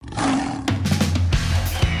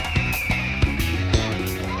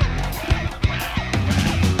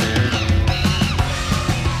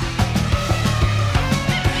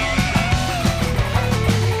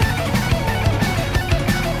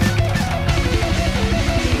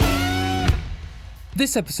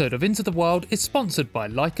This episode of Into the Wild is sponsored by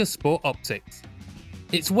Leica Sport Optics.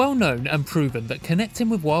 It's well known and proven that connecting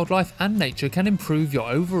with wildlife and nature can improve your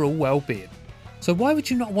overall well-being. So why would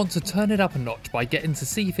you not want to turn it up a notch by getting to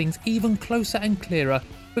see things even closer and clearer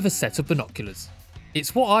with a set of binoculars?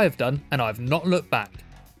 It's what I have done and I've not looked back.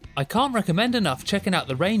 I can't recommend enough checking out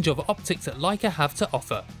the range of optics that Leica have to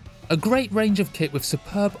offer. A great range of kit with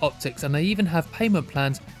superb optics, and they even have payment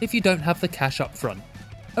plans if you don't have the cash up front.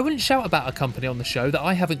 I wouldn't shout about a company on the show that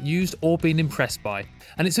I haven't used or been impressed by,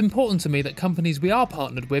 and it's important to me that companies we are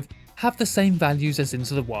partnered with have the same values as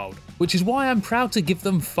Into the Wild, which is why I'm proud to give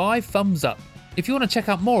them 5 thumbs up. If you want to check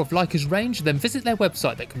out more of Leica's range, then visit their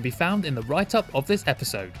website that can be found in the write-up of this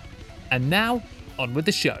episode. And now, on with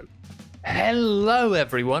the show. Hello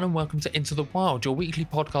everyone and welcome to Into the Wild, your weekly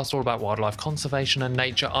podcast all about wildlife conservation and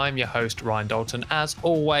nature. I'm your host Ryan Dalton. As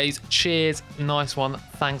always, cheers, nice one,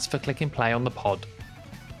 thanks for clicking play on the pod.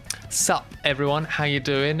 Sup everyone, how you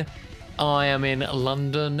doing? I am in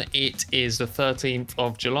London. It is the 13th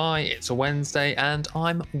of July, it's a Wednesday, and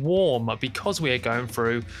I'm warm because we are going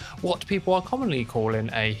through what people are commonly calling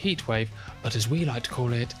a heatwave, but as we like to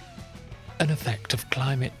call it, an effect of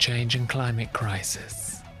climate change and climate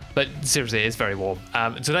crisis. But seriously, it's very warm.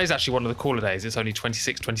 Today's actually one of the cooler days. It's only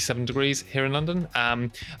 26, 27 degrees here in London.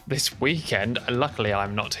 This weekend, luckily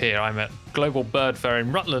I'm not here. I'm at Global Bird Fair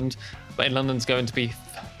in Rutland, but in London's going to be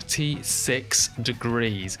 36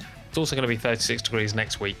 degrees. It's also going to be 36 degrees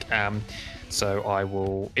next week. So I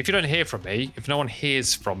will, if you don't hear from me, if no one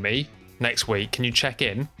hears from me next week, can you check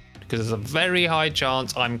in? Because there's a very high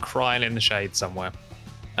chance I'm crying in the shade somewhere.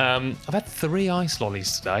 I've had 3 ice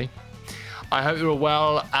lollies today. I hope you're all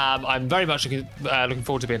well. I'm very much looking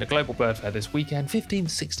forward to being at Global Bird Fair this weekend, 15th,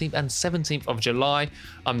 16th and 17th of July.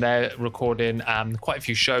 I'm there recording quite a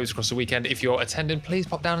few shows across the weekend. If you're attending, please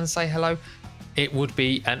pop down and say hello. It would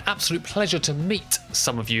be an absolute pleasure to meet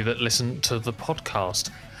some of you that listen to the podcast.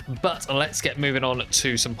 But let's get moving on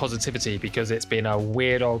to some positivity, because it's been a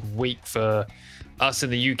weird old week for us in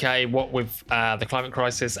the UK, what with the climate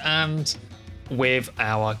crisis and with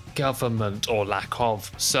our government, or lack of.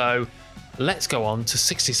 So let's go on to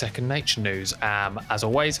 60-second nature news. As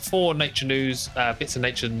always, for nature news, bits of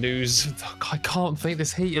nature news. I can't think,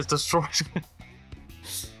 this heat is destroyed.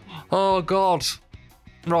 Oh God.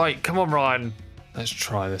 Right, come on, Ryan. Let's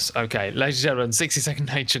try this. Okay, ladies and gentlemen,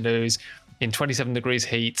 60-second nature news in 27 degrees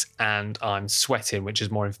heat, and I'm sweating, which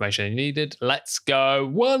is more information than needed. Let's go.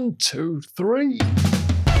 1, 2, 3.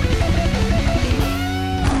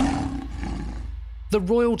 The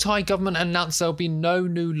Royal Thai government announced there'll be no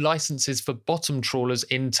new licenses for bottom trawlers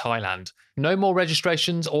in Thailand. No more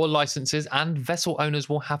registrations or licenses, and vessel owners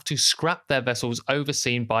will have to scrap their vessels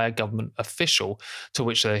overseen by a government official, to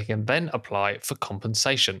which they can then apply for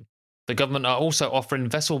compensation. The government are also offering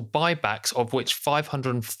vessel buybacks, of which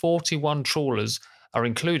 541 trawlers are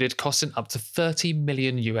included, costing up to $30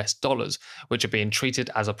 million, which are being treated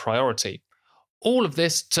as a priority. All of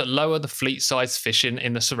this to lower the fleet size fishing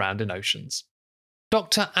in the surrounding oceans.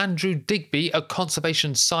 Dr. Andrew Digby, a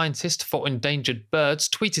conservation scientist for endangered birds,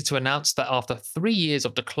 tweeted to announce that after 3 years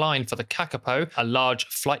of decline for the kakapo, a large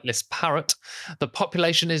flightless parrot, the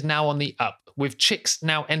population is now on the up. With chicks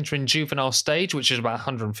now entering juvenile stage, which is about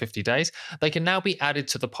 150 days, they can now be added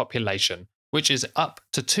to the population, which is up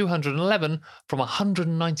to 211 from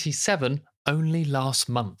 197 only last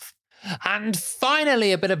month. And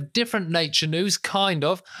finally, a bit of different nature news, kind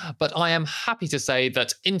of, but I am happy to say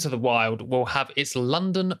that Into the Wild will have its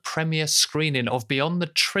London premiere screening of Beyond the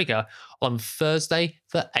Trigger on Thursday,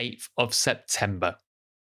 the 8th of September.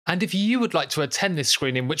 And if you would like to attend this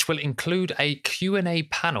screening, which will include a Q&A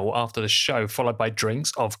panel after the show, followed by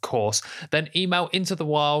drinks, of course, then email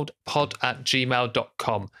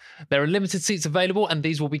intothewildpod@gmail.com. There are limited seats available, and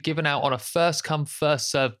these will be given out on a first-come,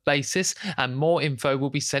 first-served basis, and more info will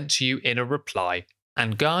be sent to you in a reply.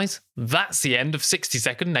 And guys, that's the end of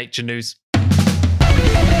 60-second nature news.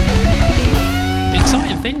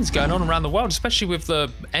 Exciting things going on around the world, especially with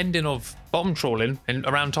the ending of bottom trawling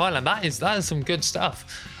around Thailand. That is some good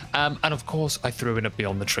stuff. And of course, I threw in a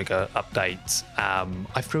Beyond the Trigger update.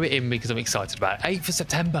 I threw it in because I'm excited about it. 8th of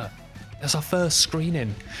September. That's our first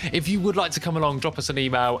screening. If you would like to come along, drop us an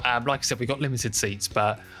email. Like I said, we've got limited seats,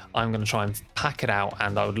 but I'm going to try and pack it out.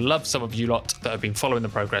 And I would love some of you lot that have been following the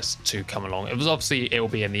progress to come along. It will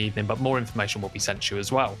be in the evening, but more information will be sent to you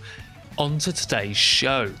as well. On to today's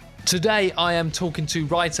show. Today, I am talking to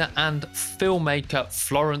writer and filmmaker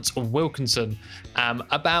Florence Wilkinson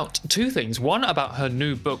about 2 things. One, about her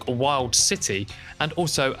new book, Wild City, and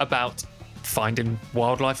also about finding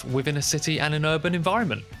wildlife within a city and an urban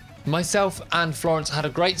environment. Myself and Florence had a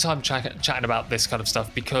great time chatting about this kind of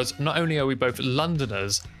stuff because not only are we both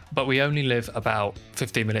Londoners, but we only live about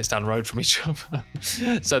 15 minutes down the road from each other.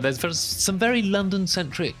 So there's some very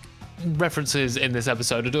London-centric references in this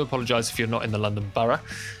episode. I do apologise if you're not in the London borough.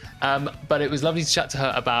 But it was lovely to chat to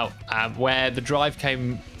her about where the drive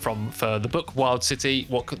came from for the book Wild City,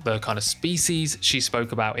 what the kind of species she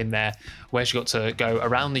spoke about in there, where she got to go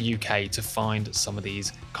around the UK to find some of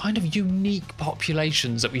these kind of unique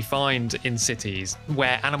populations that we find in cities,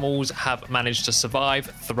 where animals have managed to survive,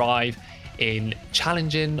 thrive in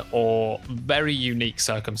challenging or very unique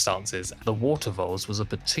circumstances. The water voles was a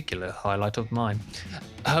particular highlight of mine.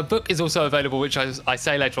 Her book is also available, which I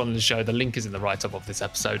say later on in the show. The link is in the write-up of this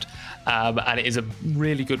episode. And it is a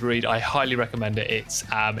really good read. I highly recommend it. It's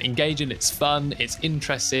engaging, it's fun, it's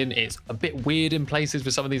interesting, it's a bit weird in places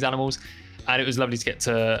with some of these animals. And it was lovely to get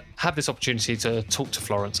to have this opportunity to talk to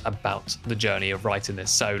Florence about the journey of writing this.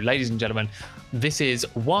 So, ladies and gentlemen, this is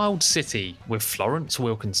Wild City with Florence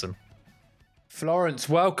Wilkinson. Florence,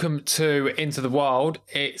 welcome to Into the Wild.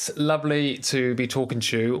 It's lovely to be talking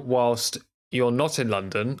to you whilst you're not in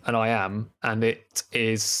London, and I am, and it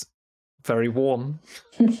is very warm.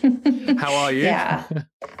 How are you? Yeah,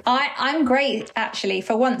 I'm great, actually.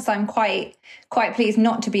 For once, I'm quite pleased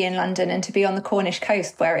not to be in London and to be on the Cornish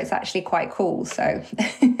coast where it's actually quite cool. So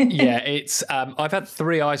yeah, it's. I've had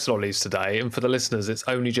 3 ice lollies today, and for the listeners, it's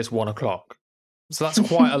only just 1 o'clock. So that's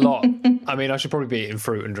quite a lot. I mean, I should probably be eating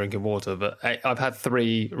fruit and drinking water, but I've had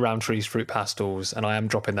 3 Rowntree's fruit pastels, and I am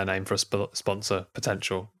dropping their name for a sponsor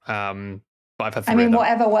potential. But I've had 3. I mean,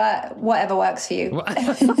 whatever works for you.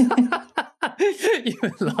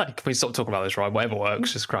 You like we stop talking about this, right? Whatever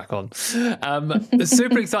works, just crack on.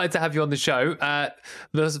 Super excited to have you on the show.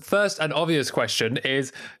 The first and obvious question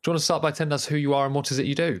is: do you want to start by telling us who you are and what is it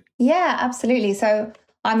you do? Yeah, absolutely. So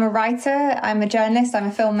I'm a writer, I'm a journalist, I'm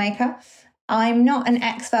a filmmaker. I'm not an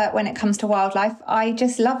expert when it comes to wildlife. I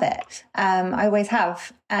just love it. I always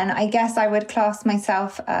have. And I guess I would class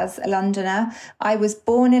myself as a Londoner. I was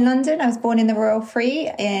born in London. I was born in the Royal Free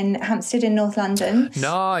in Hampstead in North London.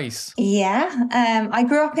 Nice. Yeah. I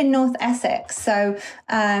grew up in North Essex. So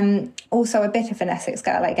also a bit of an Essex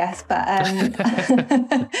girl, I guess. But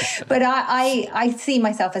but I see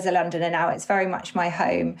myself as a Londoner now. It's very much my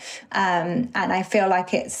home. And I feel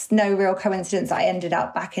like it's no real coincidence I ended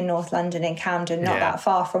up back in North London in Camden, not that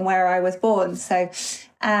far from where I was born. So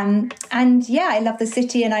and yeah, I love the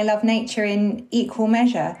city and I love nature in equal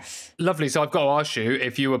measure. Lovely. So I've got to ask you,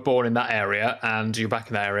 if you were born in that area and you're back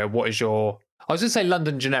in that area, what is your... I was going to say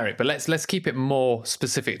London generic, but let's keep it more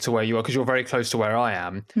specific to where you are, because you're very close to where I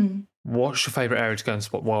am. What's your favourite area to go and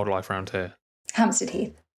spot wildlife around here? Hampstead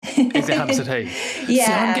Heath. Is it Hampstead Heath? Yeah.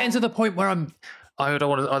 See, I'm getting to the point where I don't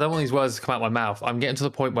want these words to come out my mouth. I'm getting to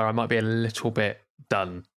the point where I might be a little bit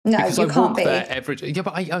done. No, because you I can't walk be.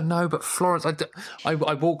 there but Florence, I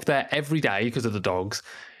walk there every day because of the dogs,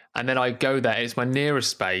 and then I go there. It's my nearest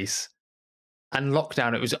space, and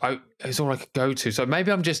lockdown it was all I could go to. So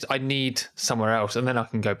maybe I need somewhere else, and then I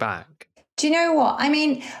can go back. Do you know what I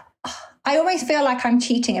mean? I always feel like I'm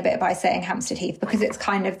cheating a bit by saying Hampstead Heath because it's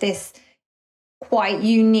kind of this quite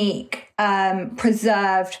unique,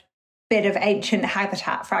 preserved bit of ancient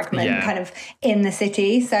habitat fragment kind of in the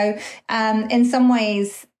city. So in some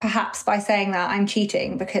ways, perhaps by saying that, I'm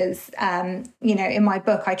cheating because, in my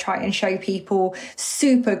book, I try and show people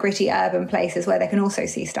super gritty urban places where they can also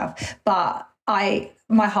see stuff. But my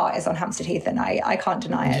heart is on Hampstead Heath and I can't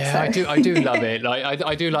deny it. Yeah, so. I do love it. Like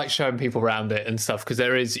I do like showing people around it and stuff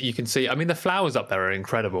because you can see, I mean, the flowers up there are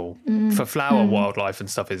incredible. For flower wildlife and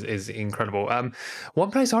stuff is incredible.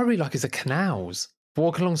 One place I really like is the canals.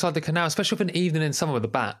 Walk alongside the canal, especially for an evening in summer with the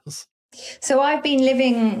bats. So I've been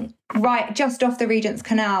living right just off the Regent's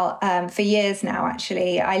Canal for years now,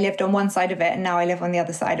 actually. I lived on one side of it and now I live on the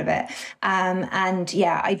other side of it. And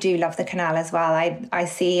yeah, I do love the canal as well. I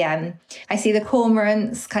see the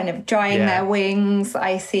cormorants kind of drying their wings.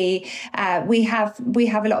 I see we have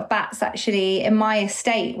a lot of bats actually in my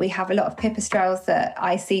estate. We have a lot of pipistrelles that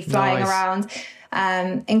I see flying around.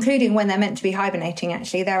 Including when they're meant to be hibernating,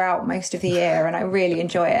 actually. They're out most of the year and I really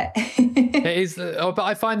enjoy it. It is, but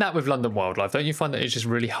I find that with London wildlife, don't you find that it's just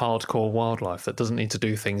really hardcore wildlife that doesn't need to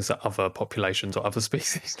do things that other populations or other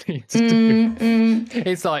species need to do?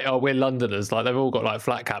 It's like, we're Londoners, like they've all got like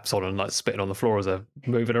flat caps on and like spitting on the floor as they're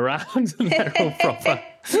moving around and they're all proper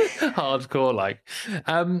hardcore like.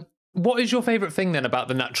 What is your favourite thing then about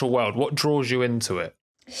the natural world? What draws you into it?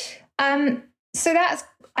 So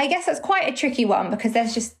I guess that's quite a tricky one because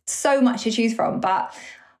there's just so much to choose from. But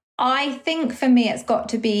I think for me, it's got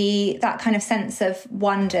to be that kind of sense of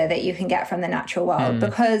wonder that you can get from the natural world,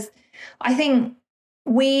 because I think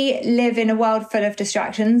we live in a world full of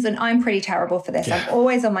distractions, and I'm pretty terrible for this. I'm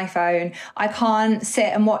always on my phone. I can't sit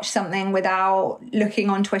and watch something without looking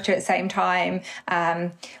on Twitter at the same time,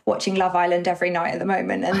 watching Love Island every night at the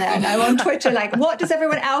moment. And then I'm on Twitter like, what does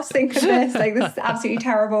everyone else think of this? Like, this is absolutely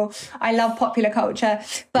terrible. I love popular culture.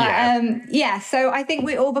 But so I think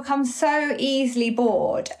we all become so easily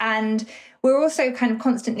bored, and we're also kind of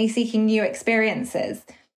constantly seeking new experiences.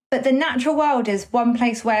 But the natural world is one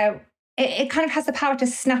place where it kind of has the power to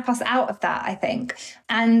snap us out of that, I think.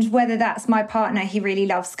 And whether that's my partner, he really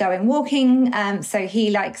loves going walking. So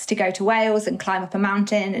he likes to go to Wales and climb up a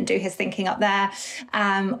mountain and do his thinking up there.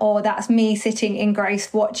 Or that's me sitting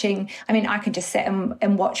engrossed watching. I mean, I could just sit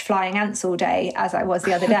and watch flying ants all day, as I was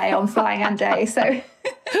the other day on Flying Ant Day. So...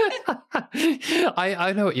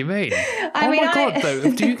 I know what you mean. My God,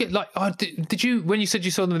 though, do you get like, did you, when you said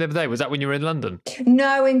you saw them the other day, was that when you were in London?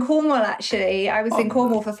 No, in Cornwall, actually. I was in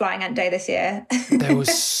Cornwall for Flying Ant Day this year. There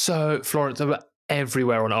was Florence, they were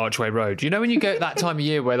everywhere on Archway Road. You know, when you get that time of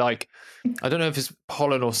year where, like, I don't know if it's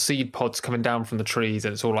pollen or seed pods coming down from the trees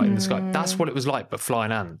and it's all like in the sky. That's what it was like, but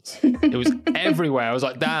flying ants. It was everywhere. I was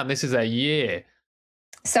like, damn, this is their year.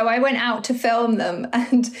 So I went out to film them,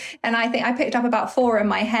 and I think I picked up about 4 in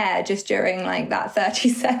my hair just during like that 30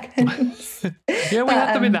 seconds. Yeah, we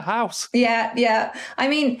had them in the house. Yeah. I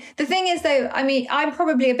mean, the thing is though, I mean, I'm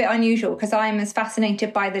probably a bit unusual because I'm as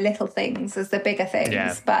fascinated by the little things as the bigger things.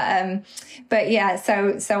 Yeah. But yeah,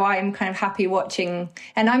 so I'm kind of happy watching,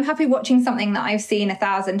 and I'm happy watching something that I've seen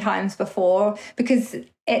 1,000 times before, because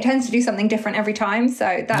it tends to do something different every time.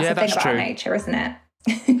 So that's the thing about nature, isn't it?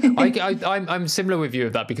 I'm similar with you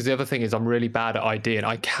of that, because the other thing is I'm really bad at ID and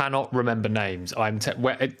I cannot remember names.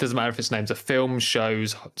 It doesn't matter if it's names of films,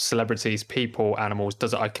 shows, celebrities, people, animals.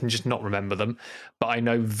 I can just not remember them, but I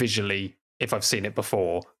know visually if I've seen it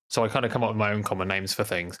before. So I kind of come up with my own common names for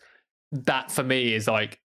things. That for me is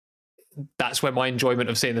like, that's where my enjoyment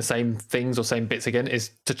of seeing the same things or same bits again is,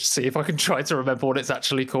 to see if I can try to remember what it's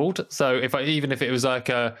actually called. So even if it was like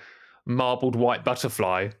a marbled white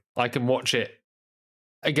butterfly, I can watch it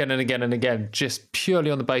again and again and again, just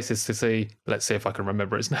purely on the basis to see, let's see if I can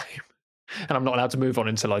remember its name. And I'm not allowed to move on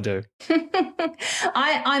until I do.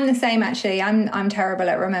 I'm the same, actually. I'm terrible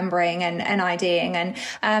at remembering and IDing.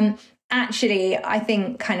 And actually, I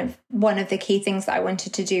think kind of one of the key things that I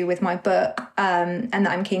wanted to do with my book, and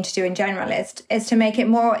that I'm keen to do in general, is to make it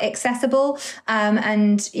more accessible.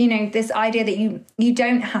 And, you know, this idea that you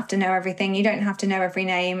don't have to know everything, you don't have to know every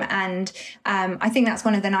name. And I think that's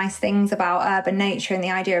one of the nice things about urban nature and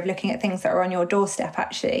the idea of looking at things that are on your doorstep,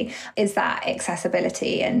 actually, is that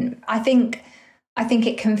accessibility. And I think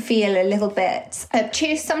it can feel a little bit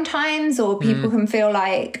obtuse sometimes, or people can feel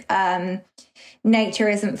like nature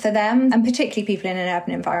isn't for them, and particularly people in an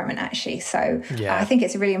urban environment, actually. So I think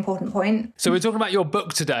it's a really important point. So we're talking about your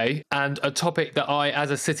book today, and a topic that I, as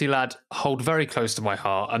a city lad, hold very close to my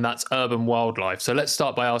heart, and that's urban wildlife. So let's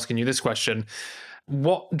start by asking you this question.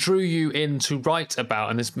 What drew you in to write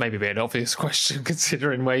about, and this may be an obvious question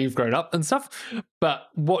considering where you've grown up and stuff, but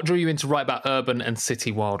what drew you in to write about urban and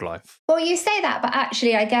city wildlife? Well, you say that, but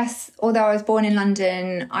actually, I guess, although I was born in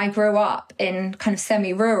London, I grew up in kind of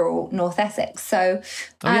semi-rural North Essex. So,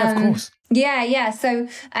 of course. Yeah. So,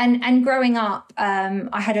 and growing up,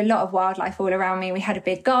 I had a lot of wildlife all around me. We had a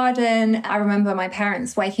big garden. I remember my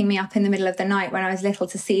parents waking me up in the middle of the night when I was little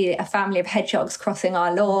to see a family of hedgehogs crossing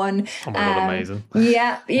our lawn. Oh my God, amazing.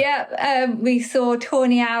 Yeah. We saw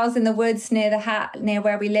tawny owls in the woods near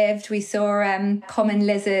where we lived. We saw common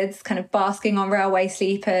lizards kind of basking on railway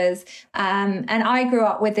sleepers. And I grew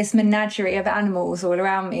up with this menagerie of animals all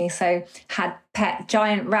around me. So had pet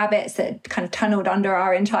giant rabbits that kind of tunneled under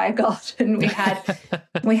our entire garden.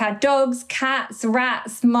 We had dogs, cats,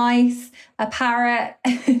 rats, mice, a parrot,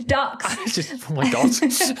 ducks. Oh my God.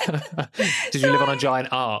 Did you live on a giant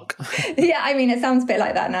ark? Yeah, I mean, it sounds a bit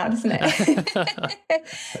like that now, doesn't it?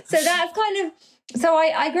 So that's kind of... So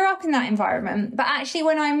I grew up in that environment, but actually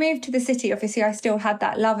when I moved to the city, obviously I still had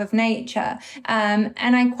that love of nature. And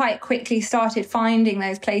I quite quickly started finding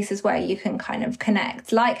those places where you can kind of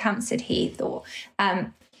connect, like Hampstead Heath or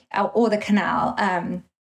the canal.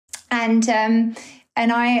 And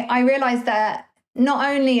I realized that not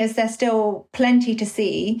only is there still plenty to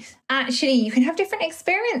see, actually you can have different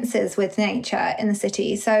experiences with nature in the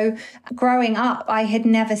city. So growing up, I had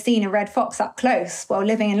never seen a red fox up close. Well,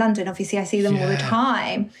 living in London, obviously I see them all the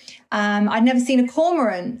time. I'd never seen a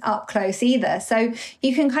cormorant up close either. So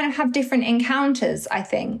you can kind of have different encounters, I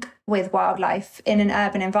think, with wildlife in an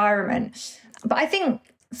urban environment. But I think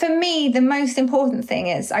for me, the most important thing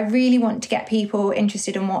is I really want to get people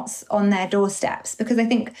interested in what's on their doorsteps, because I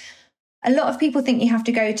think a lot of people think you have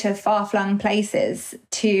to go to far-flung places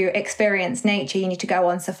to experience nature. You need to go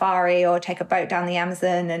on safari or take a boat down the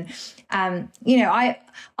Amazon. And,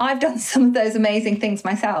 I've done some of those amazing things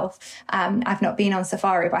myself. I've not been on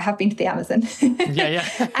safari, but I have been to the Amazon. Yeah.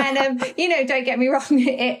 And, don't get me wrong,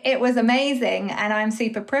 it was amazing and I'm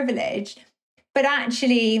super privileged. But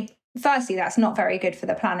actually, firstly, that's not very good for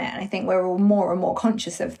the planet. And I think we're all more and more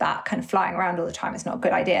conscious of that. Kind of flying around all the time is not a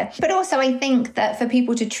good idea. But also, I think that for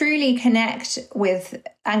people to truly connect with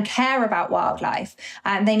and care about wildlife,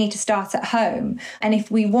 they need to start at home. And if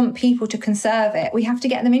we want people to conserve it, we have to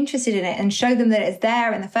get them interested in it and show them that it's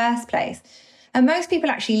there in the first place. And most people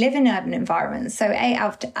actually live in urban environments. So 8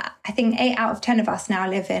 out of 10 of us now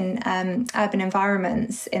live in urban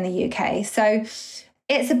environments in the UK. So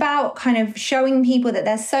it's about kind of showing people that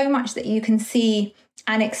there's so much that you can see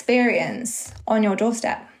and experience on your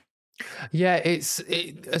doorstep. Yeah,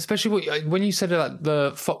 especially when you said about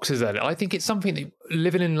the foxes there, I think it's something that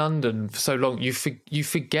living in London for so long, you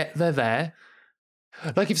forget they're there.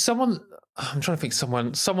 Like if someone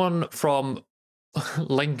from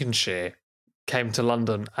Lincolnshire came to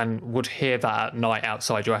London and would hear that at night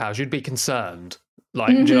outside your house, you'd be concerned.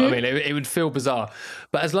 Like, do you know what I mean? It would feel bizarre.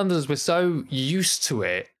 But as Londoners, we're so used to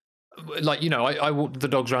it. Like, I walked the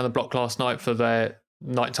dogs around the block last night for their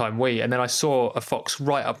nighttime wee, and then I saw a fox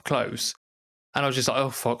right up close. And I was just like, oh,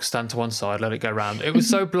 fox, stand to one side, let it go round. It was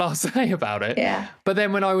so blasé about it. Yeah. But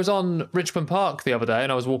then when I was on Richmond Park the other day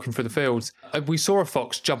and I was walking through the fields, we saw a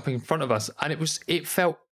fox jumping in front of us, and it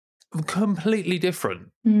felt completely different.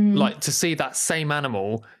 Like to see that same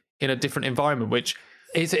animal in a different environment, which...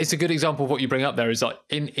 It's a good example of what you bring up there is like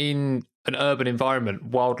in an urban environment,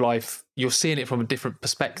 wildlife, you're seeing it from a different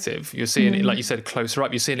perspective. You're seeing it, like you said, closer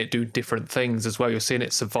up. You're seeing it do different things as well. You're seeing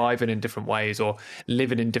it surviving in different ways or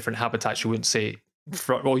living in different habitats you wouldn't see,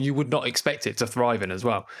 or you would not expect it to thrive in as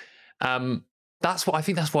well. That's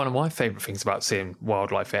one of my favourite things about seeing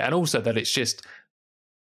wildlife here. And also that it's just,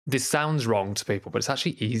 this sounds wrong to people, but it's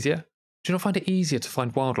actually easier. Do you not find it easier to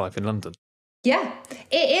find wildlife in London? Yeah,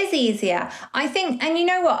 it is easier. I think, and you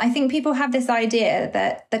know what? I think people have this idea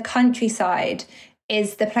that the countryside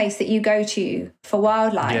is the place that you go to for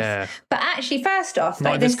wildlife. Yeah. But actually, first off...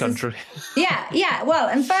 Not in this country. Yeah. Well,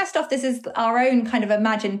 and first off, this is our own kind of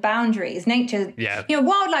imagined boundaries. Nature,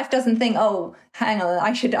 wildlife doesn't think, oh, hang on,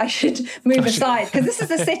 I should move aside because this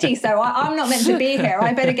is a city, so I'm not meant to be here.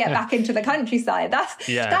 I better get back into the countryside.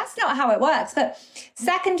 That's not how it works. But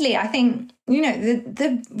secondly, I think...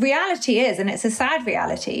 the reality is, and it's a sad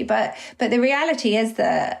reality, but the reality is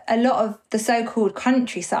that a lot of the so-called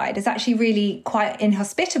countryside is actually really quite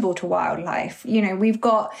inhospitable to wildlife. We've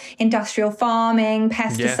got industrial farming,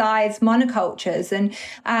 pesticides, monocultures,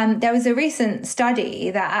 and there was a recent study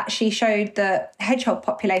that actually showed that hedgehog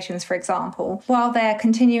populations, for example, while they're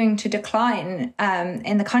continuing to decline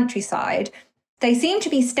in the countryside, they seem to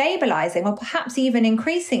be stabilising or perhaps even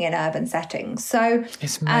increasing in urban settings. So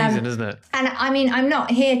it's amazing, isn't it? And I mean, I'm not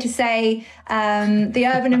here to say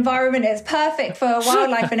the urban environment is perfect for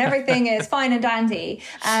wildlife and everything is fine and dandy.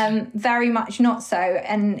 Very much not so.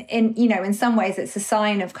 And in some ways, it's a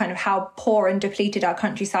sign of kind of how poor and depleted our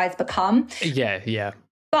countrysides become. Yeah.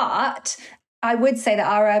 But I would say that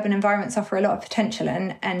our urban environments offer a lot of potential,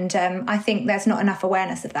 and I think there's not enough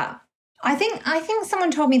awareness of that. I think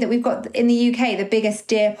someone told me that we've got in the UK the biggest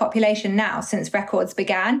deer population now since records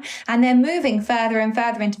began, and they're moving further and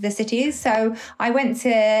further into the cities. So I went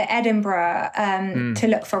to Edinburgh to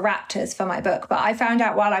look for raptors for my book, but I found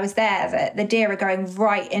out while I was there that the deer are going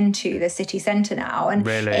right into the city centre now. And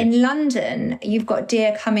really? In London, you've got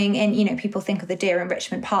deer coming in. People think of the deer in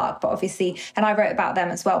Richmond Park, but obviously, and I wrote about them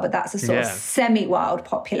as well, but that's a sort of semi-wild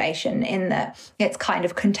population in that it's kind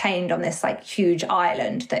of contained on this like huge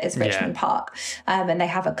island that is Richmond Park, and they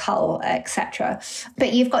have a cull, etc.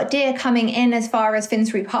 But you've got deer coming in as far as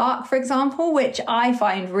Finsbury Park, for example, which I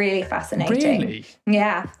find really fascinating. Really?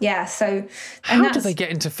 Yeah. So how do they get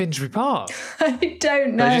into Finsbury Park? I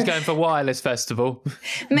don't know. They're just going for Wireless Festival.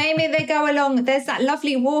 Maybe they go along. There's that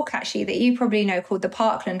lovely walk actually that you probably know called the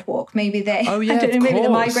Parkland Walk. Maybe they. Oh yeah, I don't know. Maybe course.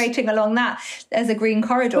 they're migrating along that. There's a green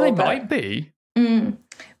corridor. Well, they might be.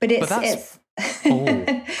 But it's.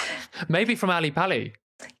 Maybe from Ali Pali.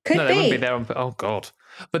 Could no, be. They wouldn't be there on... Oh, God.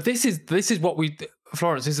 But this is what we...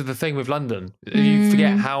 Florence, this is the thing with London. You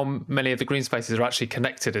forget how many of the green spaces are actually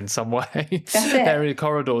connected in some way. That's it. They're in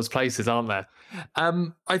corridors, places, aren't there?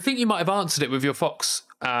 I think you might have answered it with your fox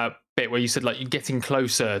bit where you said like you're getting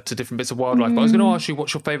closer to different bits of wildlife. But I was going to ask you,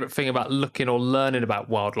 what's your favourite thing about looking or learning about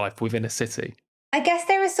wildlife within a city? I guess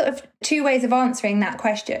there are sort of two ways of answering that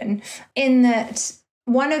question, in that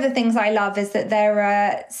one of the things I love is that there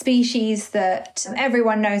are species that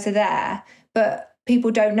everyone knows are there, but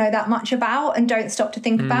people don't know that much about and don't stop to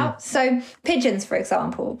think about. So pigeons, for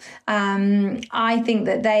example, I think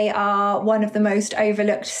that they are one of the most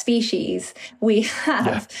overlooked species we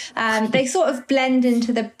have. They sort of blend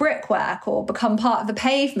into the brickwork or become part of the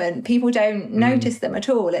pavement. People don't notice them at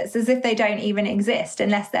all. It's as if they don't even exist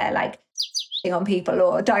unless they're like on people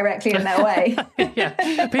or directly in their way.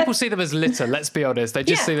 Yeah, people see them as litter, let's be honest. They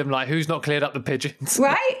just see them like, who's not cleared up the pigeons?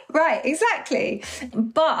 Right, exactly.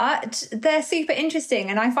 But they're super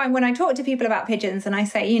interesting. And I find when I talk to people about pigeons and I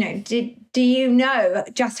say, you know, do you know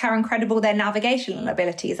just how incredible their navigational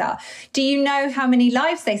abilities are? Do you know how many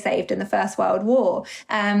lives they saved in the First World War?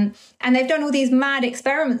 And they've done all these mad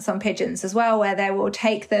experiments on pigeons as well, where they will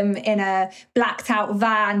take them in a blacked out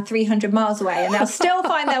van 300 miles away and they'll still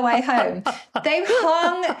find their way home. They've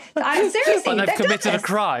hung, seriously, they've committed a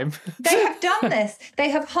crime. They have done this. They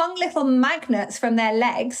have hung little magnets from their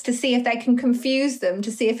legs to see if they can confuse them,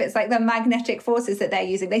 to see if it's like the magnetic forces that they're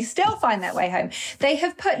using. They still find their way home. They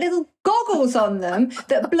have put little goggles on them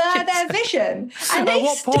that blur their vision, and they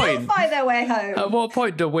still find their way home. At what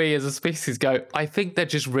point do we as a species go, I think they're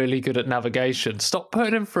just really good at navigation, stop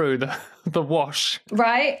putting them through the wash?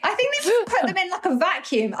 Right? I think they should put them in like a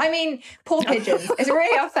vacuum. I mean, poor pigeons. It's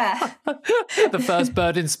really unfair. The first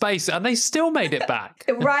bird in space, and they still made it back.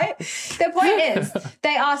 Right? The point is,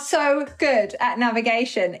 they are so good at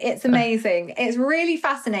navigation. It's amazing. It's really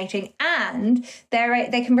fascinating. And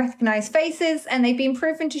they can recognise faces, and they've been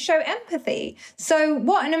proven to show empathy. So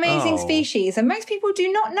what an amazing species. And most people do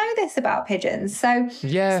not know this about pigeons. So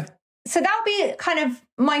yeah. So that'll be kind of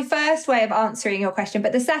my first way of answering your question.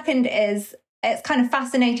 But the second is, it's kind of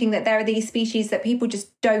fascinating that there are these species that people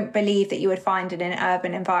just don't believe that you would find in an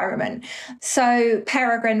urban environment. So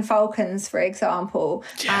peregrine falcons, for example.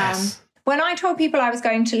 Yes. When I told people I was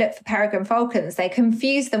going to look for peregrine falcons, they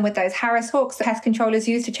confused them with those Harris hawks that pest controllers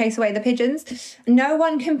use to chase away the pigeons. No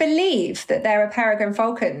one can believe that there are peregrine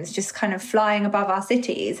falcons just kind of flying above our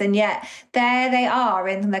cities. And yet there they are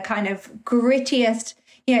in the kind of grittiest,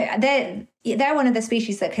 you know, they're one of the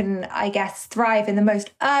species that can, I guess, thrive in the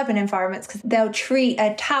most urban environments because they'll treat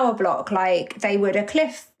a tower block like they would a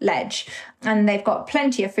cliff ledge, and they've got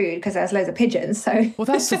plenty of food because there's loads of pigeons. So, well,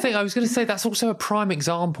 that's the thing. I was going to say that's also a prime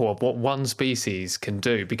example of what one species can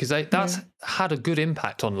do, because that's had a good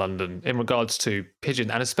impact on London in regards to pigeon,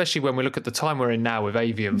 and especially when we look at the time we're in now with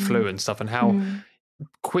avian flu and stuff, and how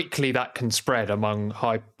quickly that can spread among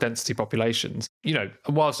high density populations. You know,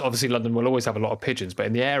 whilst obviously London will always have a lot of pigeons, but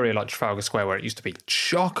in the area like Trafalgar Square where it used to be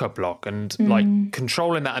chock-a-block, and like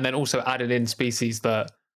controlling that and then also adding in species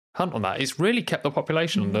that hunt on that, it's really kept the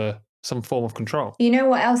population under some form of control. You know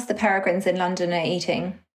what else the peregrines in London are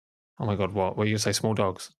eating? Oh my God, what? Were you going to say small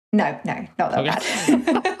dogs? No, not that bad.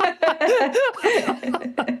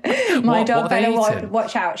 My dog better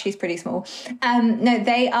watch out. She's pretty small. No,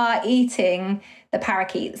 they are eating the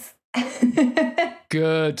parakeets.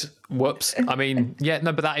 Good. Whoops. I mean, yeah,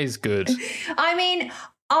 no, but that is good. I mean,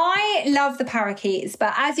 I love the parakeets,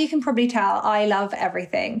 but as you can probably tell, I love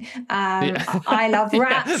everything. I love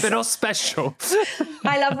rats. They're not special.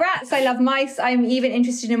 I love rats. I love mice. I'm even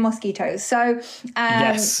interested in mosquitoes. So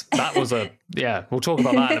yes, that was we'll talk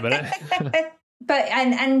about that in a minute. But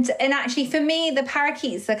and actually for me, the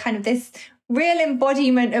parakeets are kind of this real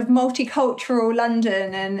embodiment of multicultural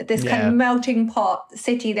London and this kind of melting pot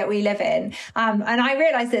city that we live in. And I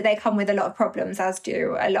realise that they come with a lot of problems, as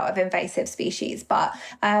do a lot of invasive species, but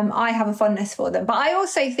I have a fondness for them. But I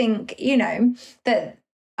also think, you know, that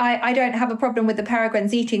I don't have a problem with the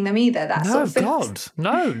peregrines eating them either. That's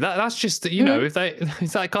just, you know, if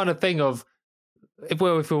it's that kind of thing of, if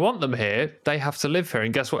we want them here, they have to live here.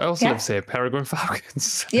 And guess what else lives here? Peregrine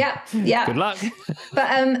falcons. Yeah. Good luck.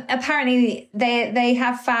 But apparently they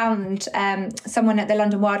have found, someone at the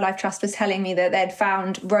London Wildlife Trust was telling me that they'd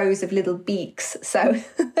found rows of little beaks. So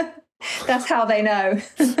that's how they know.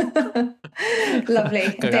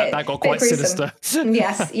 Lovely. That got quite sinister.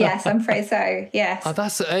 Yes, I'm afraid so. Yes. Oh,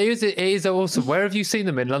 it is awesome. Where have you seen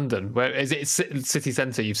them in London? Where is it? City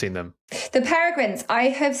centre? You've seen them? The peregrines I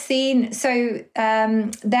have seen. So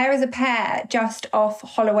there is a pair just off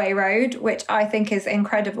Holloway Road, which I think is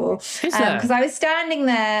incredible. Because I was standing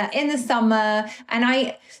there in the summer,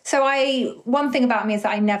 and one thing about me is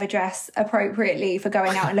that I never dress appropriately for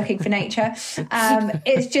going out and looking for nature.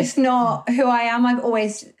 It's just not who I am. I've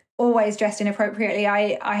always always dressed inappropriately.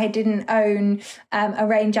 I didn't own a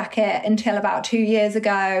rain jacket until about 2 years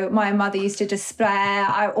ago. My mother used to despair.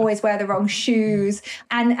 I always wear the wrong shoes.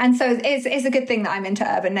 And so it's a good thing that I'm into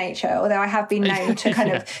urban nature, although I have been known to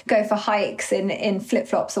kind of go for hikes in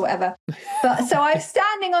flip-flops or whatever. But so I was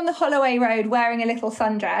standing on the Holloway Road wearing a little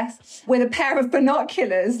sundress with a pair of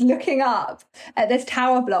binoculars looking up at this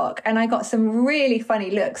tower block. And I got some really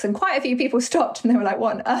funny looks, and quite a few people stopped and they were like,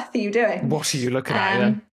 what on earth are you doing? What are you looking at?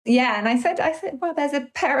 Yeah. Yeah, and I said, well, there's a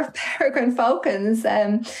pair of peregrine falcons,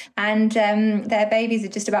 and their babies are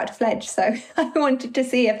just about to fledge. So I wanted to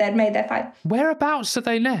see if they'd made their fight. Whereabouts do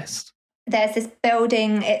they nest? There's this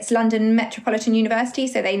building, it's London Metropolitan University,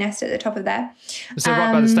 so they nest at the top of there. So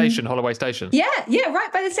right by the station, Holloway Station? Yeah, right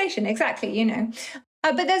by the station, exactly, you know.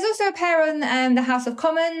 But there's also a pair on the House of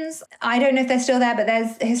Commons. I don't know if they're still there, but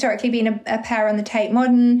there's historically been a pair on the Tate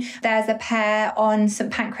Modern. There's a pair on St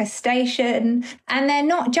Pancras Station. And they're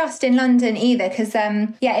not just in London either, because,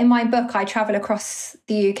 in my book, I travel across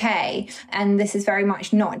the UK, and this is very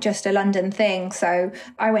much not just a London thing. So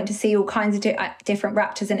I went to see all kinds of different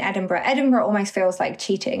raptors in Edinburgh. Edinburgh almost feels like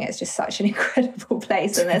cheating. It's just such an incredible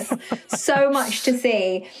place, and there's so much to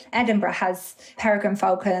see. Edinburgh has peregrine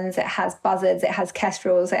falcons, it has buzzards, it has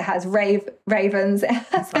kestrels, it has ravens, it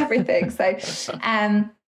has everything. So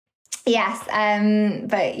yes,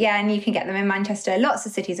 but yeah, and you can get them in Manchester, lots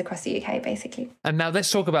of cities across the UK, basically. And now let's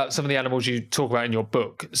talk about some of the animals you talk about in your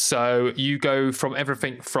book. So you go from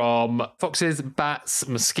everything from foxes, bats,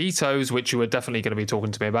 mosquitoes, which you are definitely going to be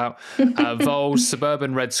talking to me about, voles,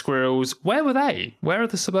 suburban red squirrels. Where were they? Where are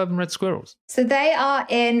the suburban red squirrels? So they are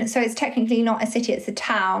so it's technically not a city, it's a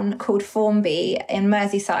town called Formby in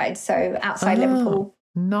Merseyside, so outside Liverpool.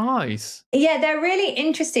 Nice. Yeah, they're really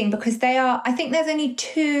interesting because I think there's only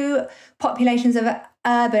 2 populations of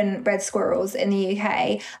urban red squirrels in the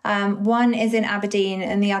UK. One is in Aberdeen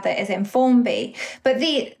and the other is in Formby. But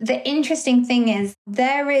the interesting thing is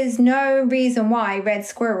there is no reason why red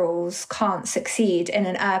squirrels can't succeed in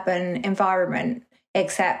an urban environment,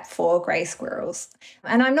 except for grey squirrels.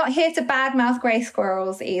 And I'm not here to badmouth grey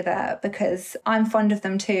squirrels either, because I'm fond of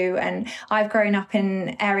them too. And I've grown up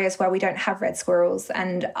in areas where we don't have red squirrels.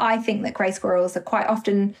 And I think that grey squirrels are quite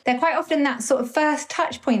often that sort of first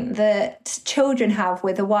touch point that children have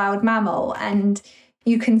with a wild mammal. And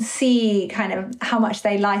you can see kind of how much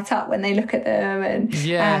they light up when they look at them.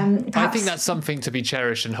 And I think that's something to be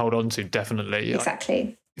cherished and hold on to, definitely.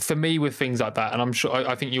 Exactly. For me, with things like that, and I'm sure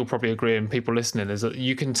I think you'll probably agree, and people listening, is that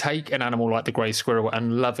you can take an animal like the grey squirrel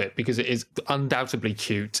and love it because it is undoubtedly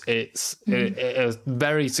cute. It's a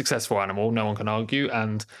very successful animal, no one can argue,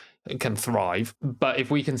 and can thrive. But if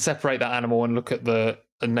we can separate that animal and look at the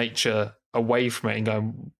nature away from it and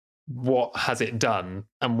go, what has it done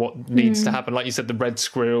and what needs to happen? Like you said, the red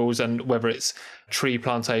squirrels, and whether it's tree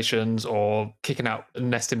plantations or kicking out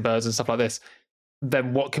nesting birds and stuff like this,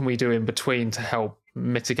 then what can we do in between to help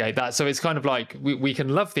mitigate that? So it's kind of like we can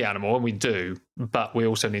love the animal, and we do, but we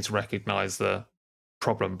also need to recognise the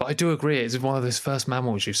problem. But I do agree, it's one of those first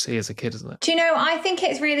mammals you see as a kid, isn't it? Do you know, I think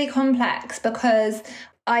it's really complex because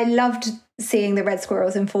I loved seeing the red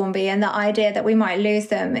squirrels in Formby, and the idea that we might lose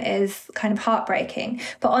them is kind of heartbreaking.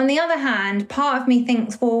 But on the other hand, part of me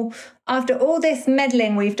thinks, well, after all this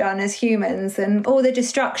meddling we've done as humans and all the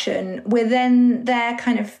destruction, we're then there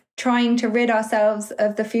kind of trying to rid ourselves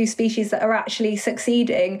of the few species that are actually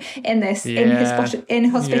succeeding in this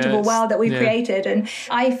inhospitable world that we've created. And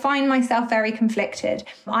I find myself very conflicted.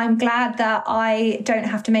 I'm glad that I don't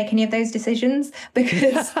have to make any of those decisions,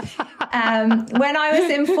 because when I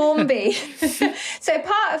was in Formby, so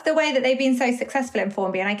part of the way that they've been so successful in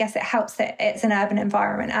Formby, and I guess it helps that it's an urban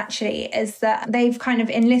environment actually, is that they've kind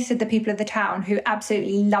of enlisted the people of the town who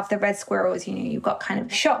absolutely love the red squirrels. You know, you've got kind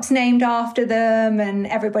of shops named after them, and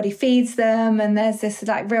everybody feeds them, and there's this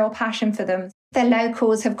like real passion for them. The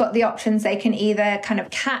locals have got the options. They can either kind of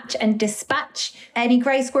catch and dispatch any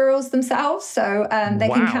grey squirrels themselves, so they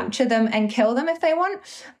can capture them and kill them if they want,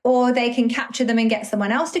 or they can capture them and get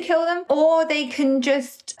someone else to kill them, or they can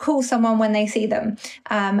just call someone when they see them,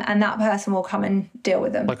 and that person will come and deal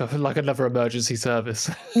with them. Like another emergency service.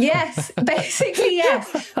 Yes, basically,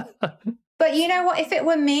 yes. But you know what? If it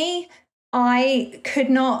were me, I could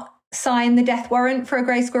not sign the death warrant for a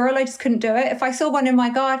grey squirrel. I just couldn't do it. If I saw one in my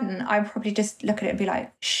garden, I'd probably just look at it and be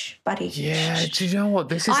like, shh, buddy. Yeah, shh. Do you know what?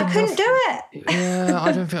 I couldn't do it. Yeah,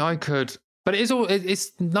 I don't think I could. But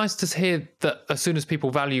it's nice to hear that as soon as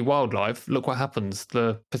people value wildlife, look what happens.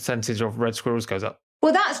 The percentage of red squirrels goes up.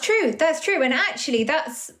 Well, that's true. That's true. And actually,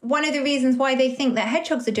 that's one of the reasons why they think that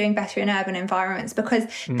hedgehogs are doing better in urban environments, because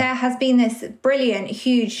there has been this brilliant,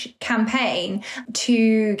 huge campaign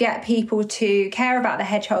to get people to care about the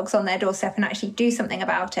hedgehogs on their doorstep and actually do something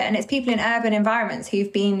about it. And it's people in urban environments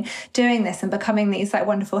who've been doing this and becoming these like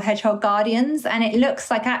wonderful hedgehog guardians. And it looks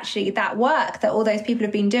like actually that work that all those people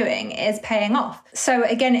have been doing is paying off. So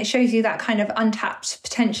again, it shows you that kind of untapped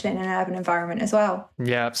potential in an urban environment as well.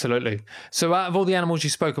 Yeah, absolutely. So out of all the animals you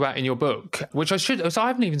spoke about in your book, which I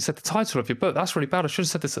haven't even said the title of your book. That's really bad. I should have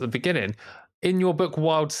said this at the beginning. In your book,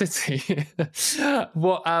 Wild City,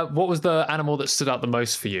 what was the animal that stood out the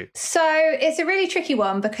most for you? So it's a really tricky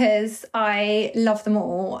one because I love them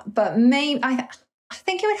all, but I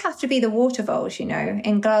think it would have to be the water voles,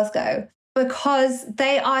 in Glasgow, because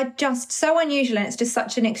they are just so unusual and it's just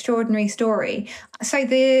such an extraordinary story. So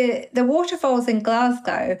the water voles in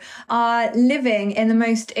Glasgow are living in the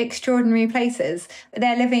most extraordinary places.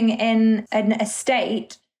 They're living in an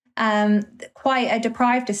estate, quite a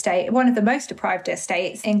deprived estate, one of the most deprived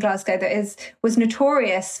estates in Glasgow that was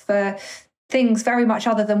notorious for things very much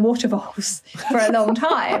other than water voles for a long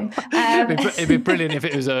time. It'd be brilliant if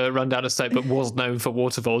it was a rundown estate but was known for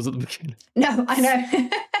water voles at the beginning. No, I know.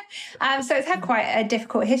 So it's had quite a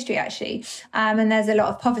difficult history, actually. And there's a lot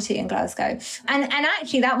of poverty in Glasgow. And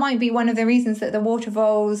actually, that might be one of the reasons that the water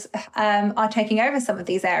voles are taking over some of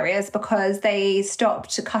these areas, because they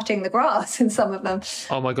stopped cutting the grass in some of them.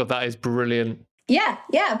 Oh my God, that is brilliant. Yeah.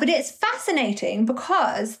 But it's fascinating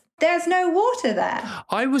because there's no water there.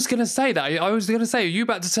 I was going to say that. I was going to say, are you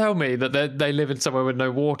about to tell me that they live in somewhere with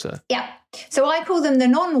no water? Yeah. So I call them the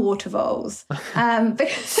non-water voles because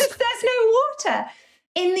there's no water.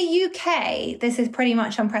 In the UK, this is pretty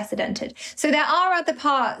much unprecedented. So there are other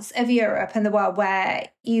parts of Europe and the world where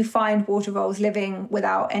you find water voles living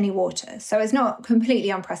without any water. So it's not completely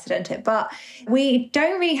unprecedented, but we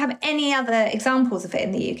don't really have any other examples of it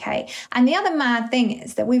in the UK. And the other mad thing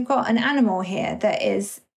is that we've got an animal here that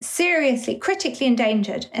is seriously, critically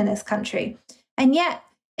endangered in this country. And yet,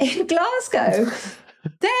 in Glasgow,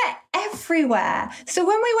 they're everywhere. So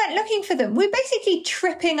when we went looking for them, we're basically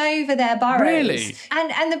tripping over their burrows. Really?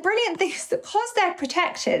 And the brilliant thing is that because they're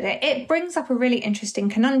protected, it brings up a really interesting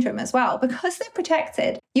conundrum as well. Because they're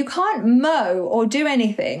protected, you can't mow or do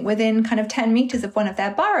anything within kind of 10 meters of one of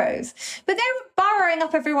their burrows. But they're burrowing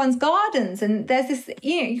up everyone's gardens. And there's this,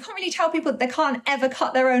 you can't really tell people that they can't ever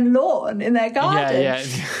cut their own lawn in their garden. Yeah.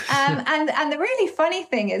 And the really funny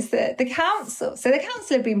thing is that the council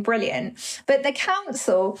have been brilliant, but the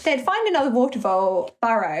council, they'd find another water vole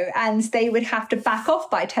burrow and they would have to back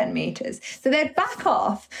off by 10 meters. So they'd back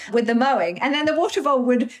off with the mowing, and then the water vole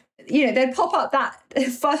would, they'd pop up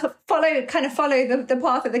follow the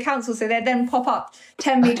path of the council. So they'd then pop up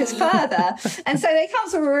 10 meters further. And so the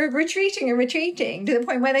council were retreating to the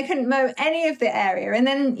point where they couldn't mow any of the area. And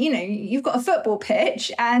then, you've got a football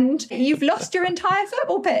pitch and you've lost your entire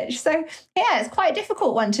football pitch. So yeah, it's quite a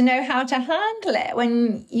difficult one to know how to handle it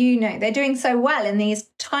when, they're doing so well in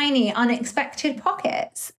these tiny, unexpected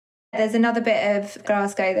pockets. There's another bit of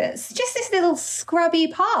Glasgow that's just this little scrubby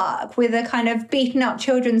park with a kind of beaten up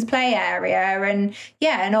children's play area and,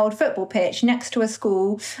 an old football pitch next to a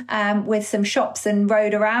school with some shops and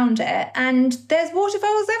road around it. And there's water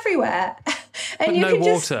voles everywhere. And but you no can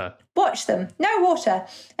water. Just watch them. No water.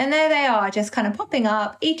 And there they are, just kind of popping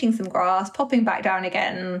up, eating some grass, popping back down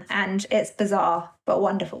again. And it's bizarre, but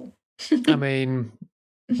wonderful. I mean,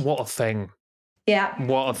 what a thing. Yeah.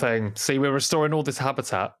 What a thing. See, we're restoring all this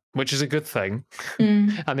habitat, which is a good thing.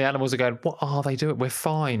 And the animals are going, what are they doing? We're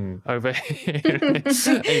fine over here in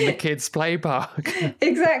the kids' play park.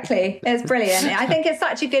 Exactly. It's brilliant. I think it's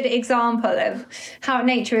such a good example of how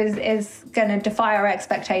nature is going to defy our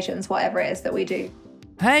expectations, whatever it is that we do.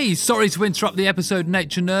 Hey, sorry to interrupt the episode,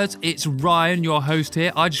 Nature Nerds. It's Ryan, your host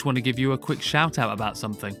here. I just want to give you a quick shout out about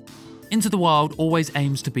something. Into the Wild always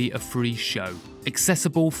aims to be a free show,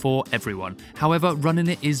 accessible for everyone. However, running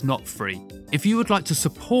it is not free. If you would like to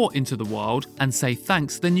support Into the Wild and say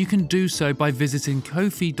thanks, then you can do so by visiting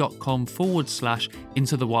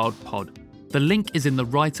ko-fi.com/IntoTheWildPod. The link is in the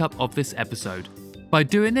write-up of this episode. By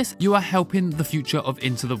doing this, you are helping the future of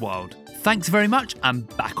Into the Wild. Thanks very much, and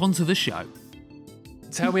back onto the show.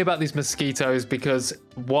 Tell me about these mosquitoes, because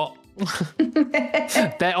what?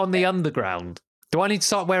 They're on the underground. Do I need to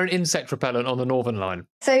start wearing insect repellent on the Northern Line?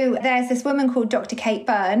 So there's this woman called Dr. Kate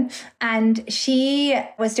Byrne, and she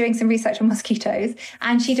was doing some research on mosquitoes,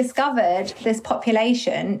 and she discovered this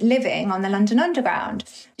population living on the London Underground.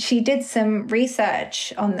 She did some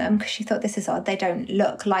research on them because she thought, this is odd. They don't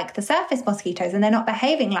look like the surface mosquitoes, and they're not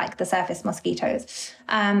behaving like the surface mosquitoes.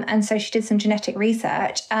 And so she did some genetic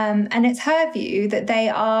research, and it's her view that they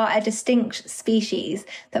are a distinct species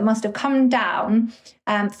that must have come down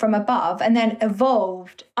from above and then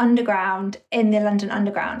evolved underground in the London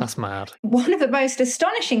Underground. That's mad. One of the most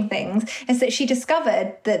astonishing things is that she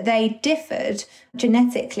discovered that they differed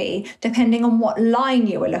genetically depending on what line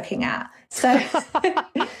you were looking at. So,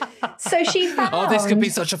 so she found... Oh, this could be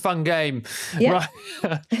such a fun game. Yeah.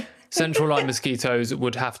 Right. Central line mosquitoes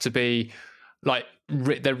would have to be like,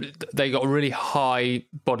 they got really high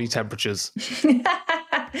body temperatures.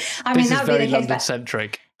 I mean, this that is would be very the case.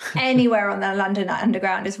 London-centric. Anywhere on the London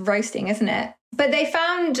Underground is roasting, isn't it? But they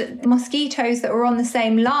found mosquitoes that were on the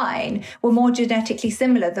same line were more genetically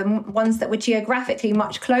similar than ones that were geographically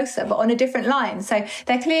much closer, but on a different line. So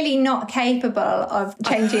they're clearly not capable of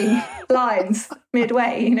changing lines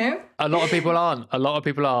midway, you know? A lot of people aren't. But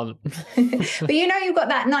you know, you've got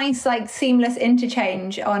that nice, like, seamless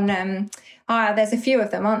interchange on... there's a few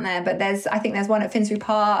of them, aren't there? But I think there's one at Finsbury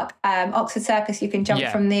Park, Oxford Circus. You can jump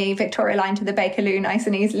from the Victoria line to the Bakerloo nice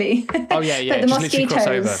and easily. Oh yeah, yeah. But the just literally cross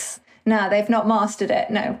over. mosquitoes, no, they've not mastered it.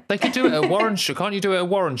 No, they could do it at Warren Street. Can't you do it at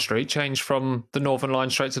Warren Street? Change from the Northern Line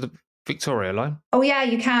straight to the Victoria line. Oh yeah,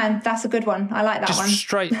 you can. That's a good one. I like that just one. Just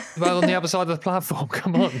straight on the other side of the platform.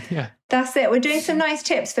 Come on, yeah. That's it. We're doing some nice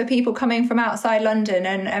tips for people coming from outside London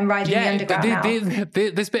and riding the Underground now.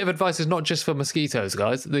 This bit of advice is not just for mosquitoes,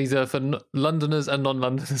 guys. These are for Londoners and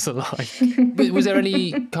non-Londoners alike. But was there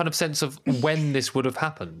any kind of sense of when this would have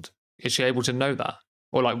happened? Is she able to know that?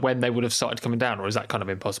 Or like when they would have started coming down? Or is that kind of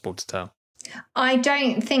impossible to tell? I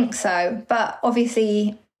don't think so. But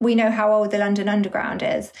obviously we know how old the London Underground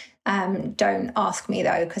is. Don't ask me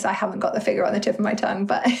though, because I haven't got the figure on the tip of my tongue.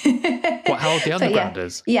 But how old the Underground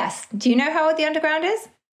is? Yes. Do you know how old the Underground is?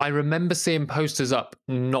 I remember seeing posters up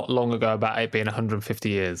not long ago about it being 150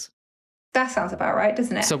 years. That sounds about right,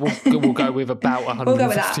 doesn't it? So we'll go with about 150 we'll go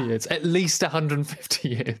with that. years, at least 150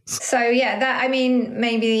 years. So yeah, that, I mean,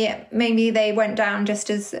 maybe they went down just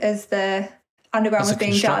as the Underground was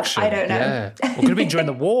being dug. I don't know. Yeah. Well, could have been during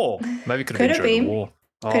the war. Maybe could have been during the war.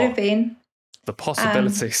 Could have been. The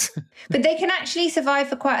possibilities. But they can actually survive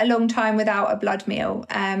for quite a long time without a blood meal.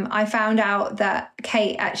 I found out that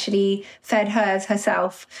Kate actually fed hers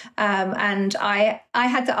herself. And I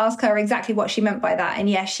had to ask her exactly what she meant by that. And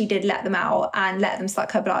yes, she did let them out and let them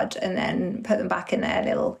suck her blood and then put them back in their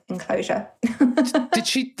little enclosure. Did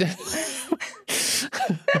she?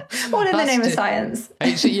 All in the name of science.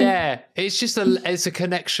 It's a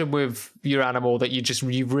connection with your animal that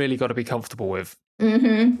you've really got to be comfortable with.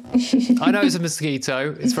 Mm-hmm. I know it's a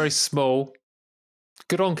mosquito. It's very small.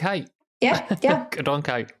 Good on Kate. Yeah. Good on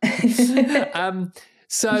Kate.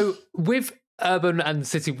 So with urban and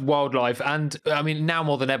city wildlife, and I mean now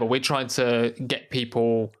more than ever, we're trying to get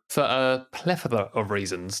people for a plethora of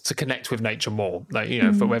reasons to connect with nature more. Like, you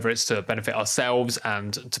know, for whether it's to benefit ourselves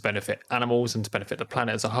and to benefit animals and to benefit the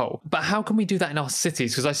planet as a whole. But how can we do that in our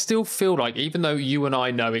cities? Because I still feel like, even though you and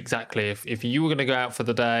I know exactly if you were going to go out for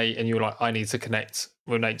the day and you were like, I need to connect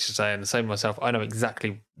with nature today, and the same myself, I know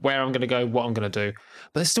exactly where I'm going to go, what I'm going to do.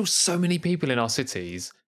 But there's still so many people in our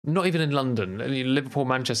cities, not even in London, Liverpool,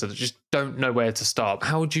 Manchester, that just don't know where to start.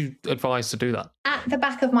 How would you advise to do that? At the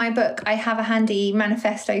back of my book, I have a handy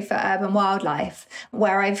manifesto for urban wildlife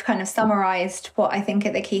where I've kind of summarised what I think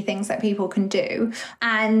are the key things that people can do.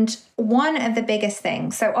 And one of the biggest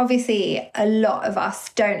things, so obviously a lot of us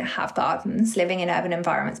don't have gardens living in urban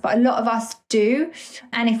environments, but a lot of us do.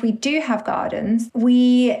 And if we do have gardens,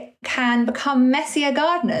 we can become messier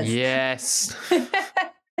gardeners. Yes.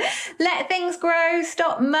 Let things grow,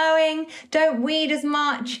 stop mowing, don't weed as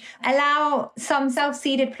much, allow some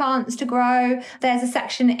self-seeded plants to grow. There's a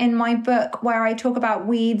section in my book where I talk about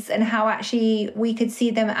weeds and how actually we could see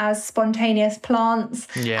them as spontaneous plants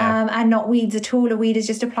and not weeds at all. A weed is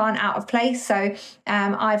just a plant out of place. So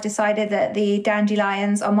I've decided that the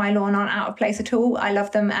dandelions on my lawn aren't out of place at all. I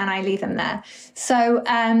love them and I leave them there. So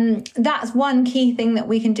that's one key thing that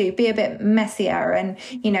we can do, be a bit messier and,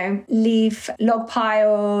 you know, leave log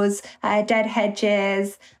piles, dead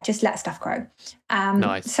hedges, just let stuff grow.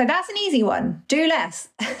 Nice. So that's an easy one. Do less.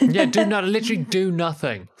 Yeah, literally do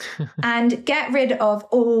nothing. And get rid of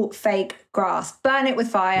all fake grass. Burn it with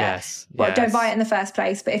fire. Yes. Well, don't buy it in the first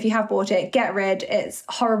place, but if you have bought it, get rid. It's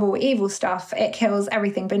horrible, evil stuff. It kills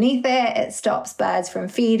everything beneath it. It stops birds from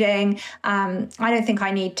feeding. I don't think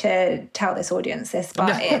I need to tell this audience this, but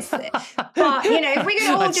but you know, if we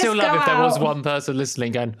can all I'd just still love go if there was out- one person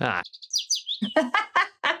listening going, But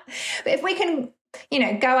if we can, you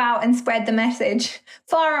know, go out and spread the message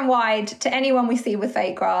far and wide to anyone we see with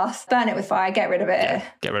fake grass, burn it with fire, get rid of it. yeah,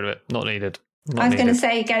 get rid of it. Not needed. I was going to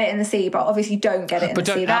say get it in the sea, but obviously don't get it in the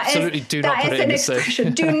sea. Do not put it in the sea.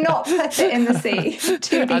 Expression. Do not put it in the sea,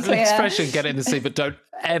 to be As clear. an expression, get it in the sea, but don't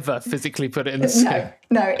ever physically put it in the sea.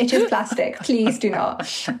 No, it is plastic. Please do not.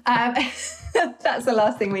 That's the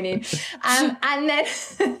last thing we need. And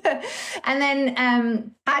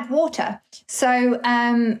then add water.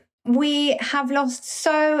 So we have lost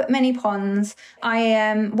so many ponds.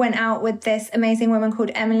 I went out with this amazing woman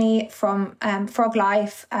called Emily from Frog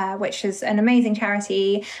Life, which is an amazing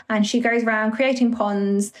charity, and she goes around creating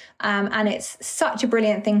ponds, and it's such a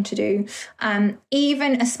brilliant thing to do.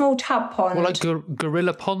 Even a small tub pond. Well, like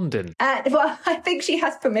gorilla ponding. Well, I think she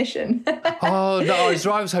has permission. Oh, no,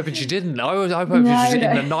 I was hoping she didn't. I was hoping she was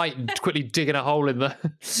in the night and quickly digging a hole in the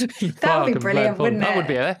That would be brilliant, wouldn't it? That would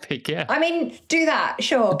be epic, yeah. I mean, do that,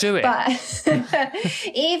 sure. Do it. But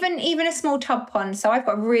even a small tub pond. So I've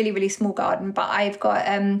got a really, really small garden, but I've got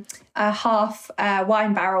a half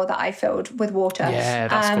wine barrel that I filled with water. Yeah,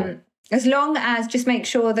 that's cool. As long as just make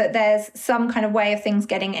sure that there's some kind of way of things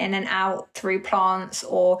getting in and out through plants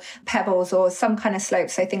or pebbles or some kind of slope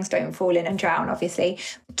so things don't fall in and drown, obviously.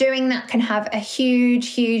 Doing that can have a huge,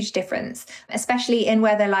 huge difference, especially in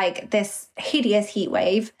weather like this hideous heat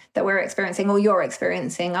wave that we're experiencing or you're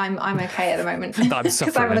experiencing. I'm okay at the moment. I'm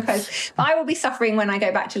suffering. I'm on the coast. But I will be suffering when I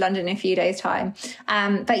go back to London in a few days' time.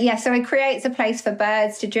 But yeah, so it creates a place for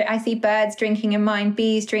birds to drink. I see birds drinking in mine,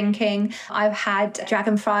 bees drinking. I've had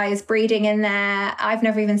dragonflies breeding in there. I've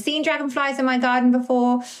never even seen dragonflies in my garden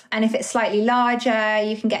before. And if it's slightly larger,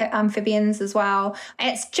 you can get amphibians as well.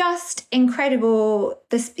 It's just incredible.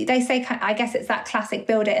 They say, I guess it's that classic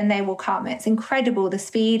build it and they will come. It's incredible the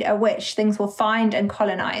speed at which things will find and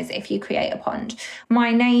colonize if you create a pond.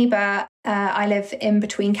 My neighbour, I live in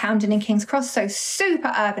between Camden and King's Cross, so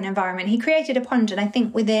super urban environment. He created a pond and I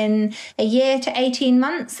think within a year to 18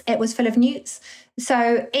 months, it was full of newts.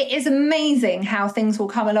 So it is amazing how things will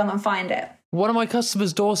come along and find it. One of my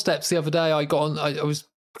customers' doorsteps the other day, I was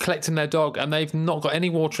collecting their dog and they've not got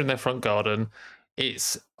any water in their front garden.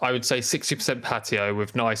 It's, I would say, 60% patio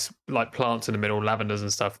with nice like plants in the middle, lavenders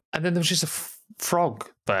and stuff. And then there was just a frog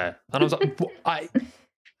there. And I was like,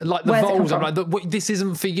 like the voles, I'm like, this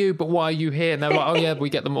isn't for you, but why are you here? And they're like, oh yeah, we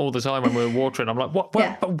get them all the time when we're watering. I'm like, what?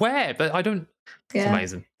 Yeah. But where? But I don't. It's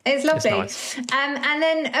amazing. It's lovely. It's nice. And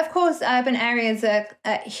then, of course, urban areas are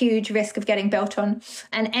at huge risk of getting built on.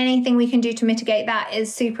 And anything we can do to mitigate that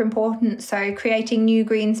is super important. So creating new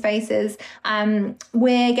green spaces.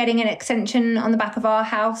 We're getting an extension on the back of our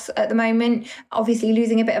house at the moment, obviously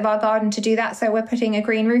losing a bit of our garden to do that. So we're putting a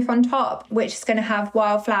green roof on top, which is going to have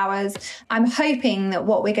wildflowers. I'm hoping that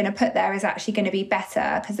what we're going to put there is actually going to be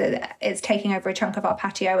better because it's taking over a chunk of our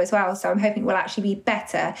patio as well. So I'm hoping it will actually be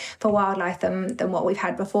better for wildlife than what we've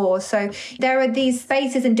had before. So there are these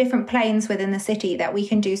spaces and different planes within the city that we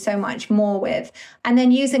can do so much more with. And then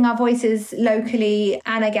using our voices locally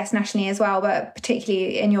and I guess nationally as well, but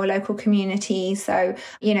particularly in your local community. So,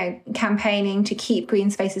 you know, campaigning to keep green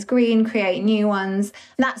spaces green, create new ones,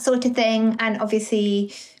 that sort of thing. And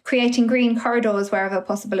obviously creating green corridors wherever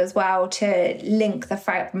possible as well to link the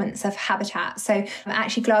fragments of habitat. So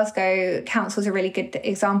actually Glasgow Council is a really good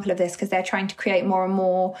example of this because they're trying to create more and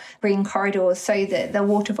more green corridors so that the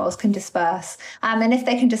water voles can disperse. And if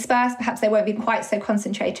they can disperse, perhaps they won't be quite so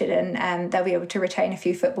concentrated and they'll be able to retain a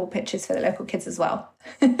few football pitches for the local kids as well.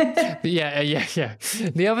 Yeah.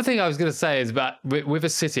 The other thing I was going to say is about with a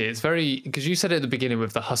city, it's very, because you said it at the beginning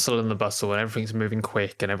with the hustle and the bustle and everything's moving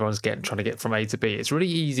quick and everyone's trying to get from A to B. It's really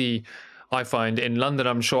easy, I find, in London,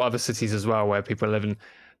 I'm sure other cities as well, where people are living,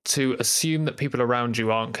 to assume that people around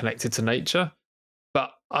you aren't connected to nature.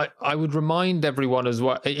 But I would remind everyone as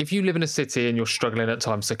well, if you live in a city and you're struggling at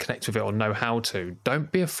times to connect with it or know how to,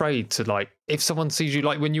 don't be afraid to, like, if someone sees you,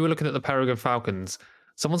 like when you were looking at the peregrine falcons,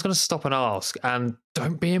 someone's going to stop and ask, and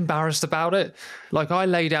don't be embarrassed about it. Like, I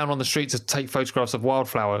lay down on the street to take photographs of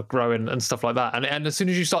wildflower growing and stuff like that. And as soon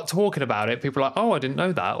as you start talking about it, people are like, oh, I didn't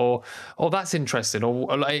know that. Or that's interesting.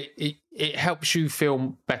 Or like, it helps you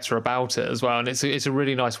feel better about it as well. And it's a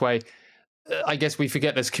really nice way. I guess we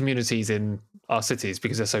forget there's communities in our cities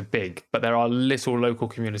because they're so big, but there are little local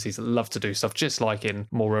communities that love to do stuff, just like in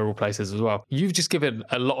more rural places as well. You've just given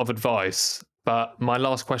a lot of advice, but my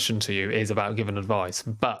last question to you is about giving advice,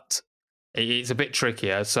 but it's a bit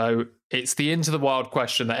trickier. So it's the into the wild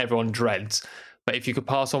question that everyone dreads. But if you could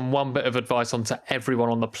pass on one bit of advice onto everyone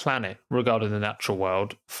on the planet regarding the natural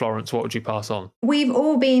world, Florence, what would you pass on? We've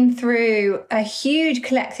all been through a huge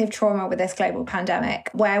collective trauma with this global pandemic,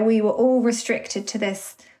 where we were all restricted to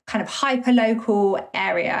this kind of hyper-local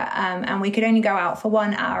area, and we could only go out for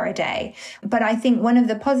 1 hour a day. But I think one of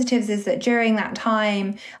the positives is that during that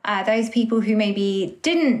time, those people who maybe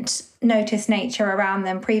didn't notice nature around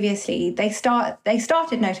them previously, they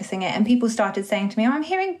started noticing it, and people started saying to me, "Oh, I'm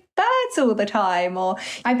hearing birds all the time," or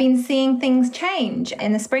 "I've been seeing things change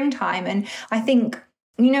in the springtime." And I think,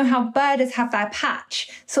 you know how birders have their patch,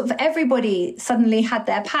 sort of everybody suddenly had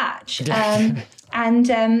their patch. And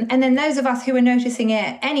then those of us who were noticing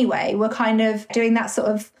it anyway were kind of doing that sort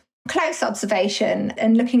of close observation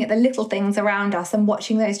and looking at the little things around us and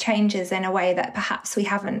watching those changes in a way that perhaps we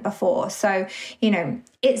haven't before. So, you know,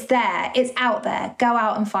 it's there, it's out there. Go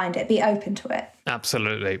out and find it. Be open to it.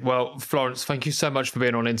 Absolutely. Well, Florence, thank you so much for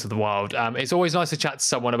being on Into the Wild. It's always nice to chat to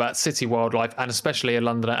someone about city wildlife, and especially a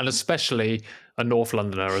Londoner, and especially a North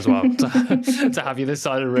Londoner as well, to have you this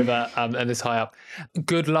side of the river and this high up.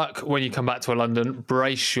 Good luck when you come back to London.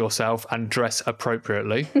 Brace yourself and dress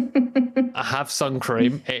appropriately. Have sun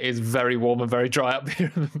cream. It is very warm and very dry up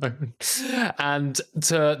here at the moment. And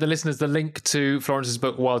to the listeners, the link to Florence's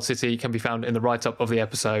book, Wild City, can be found in the write-up of the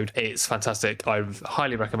episode. It's fantastic. I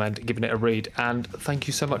highly recommend giving it a read. And thank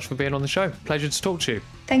you so much for being on the show. Pleasure to talk to you.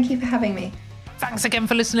 Thank you for having me. Thanks again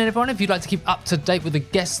for listening, everyone. If you'd like to keep up to date with the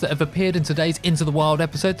guests that have appeared in today's Into the Wild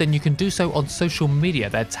episode, then you can do so on social media.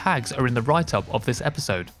 Their tags are in the write-up of this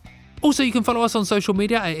episode. Also, you can follow us on social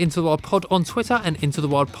media at Into the Wild Pod on Twitter and Into the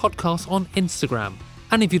Wild Podcast on Instagram.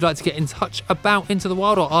 And if you'd like to get in touch about Into the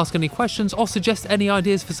Wild or ask any questions or suggest any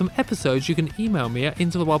ideas for some episodes, you can email me at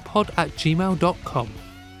intothewildpod@gmail.com.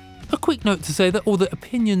 A quick note to say that all the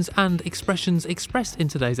opinions and expressions expressed in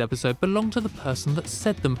today's episode belong to the person that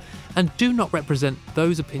said them and do not represent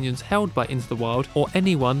those opinions held by Into the Wild or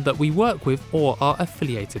anyone that we work with or are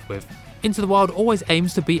affiliated with. Into the Wild always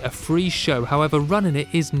aims to be a free show, however running it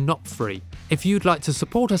is not free. If you'd like to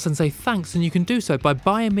support us and say thanks, then you can do so by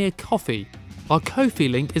buying me a coffee. Our Ko-fi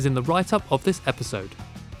link is in the write-up of this episode.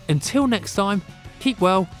 Until next time, keep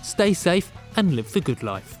well, stay safe and live the good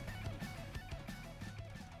life.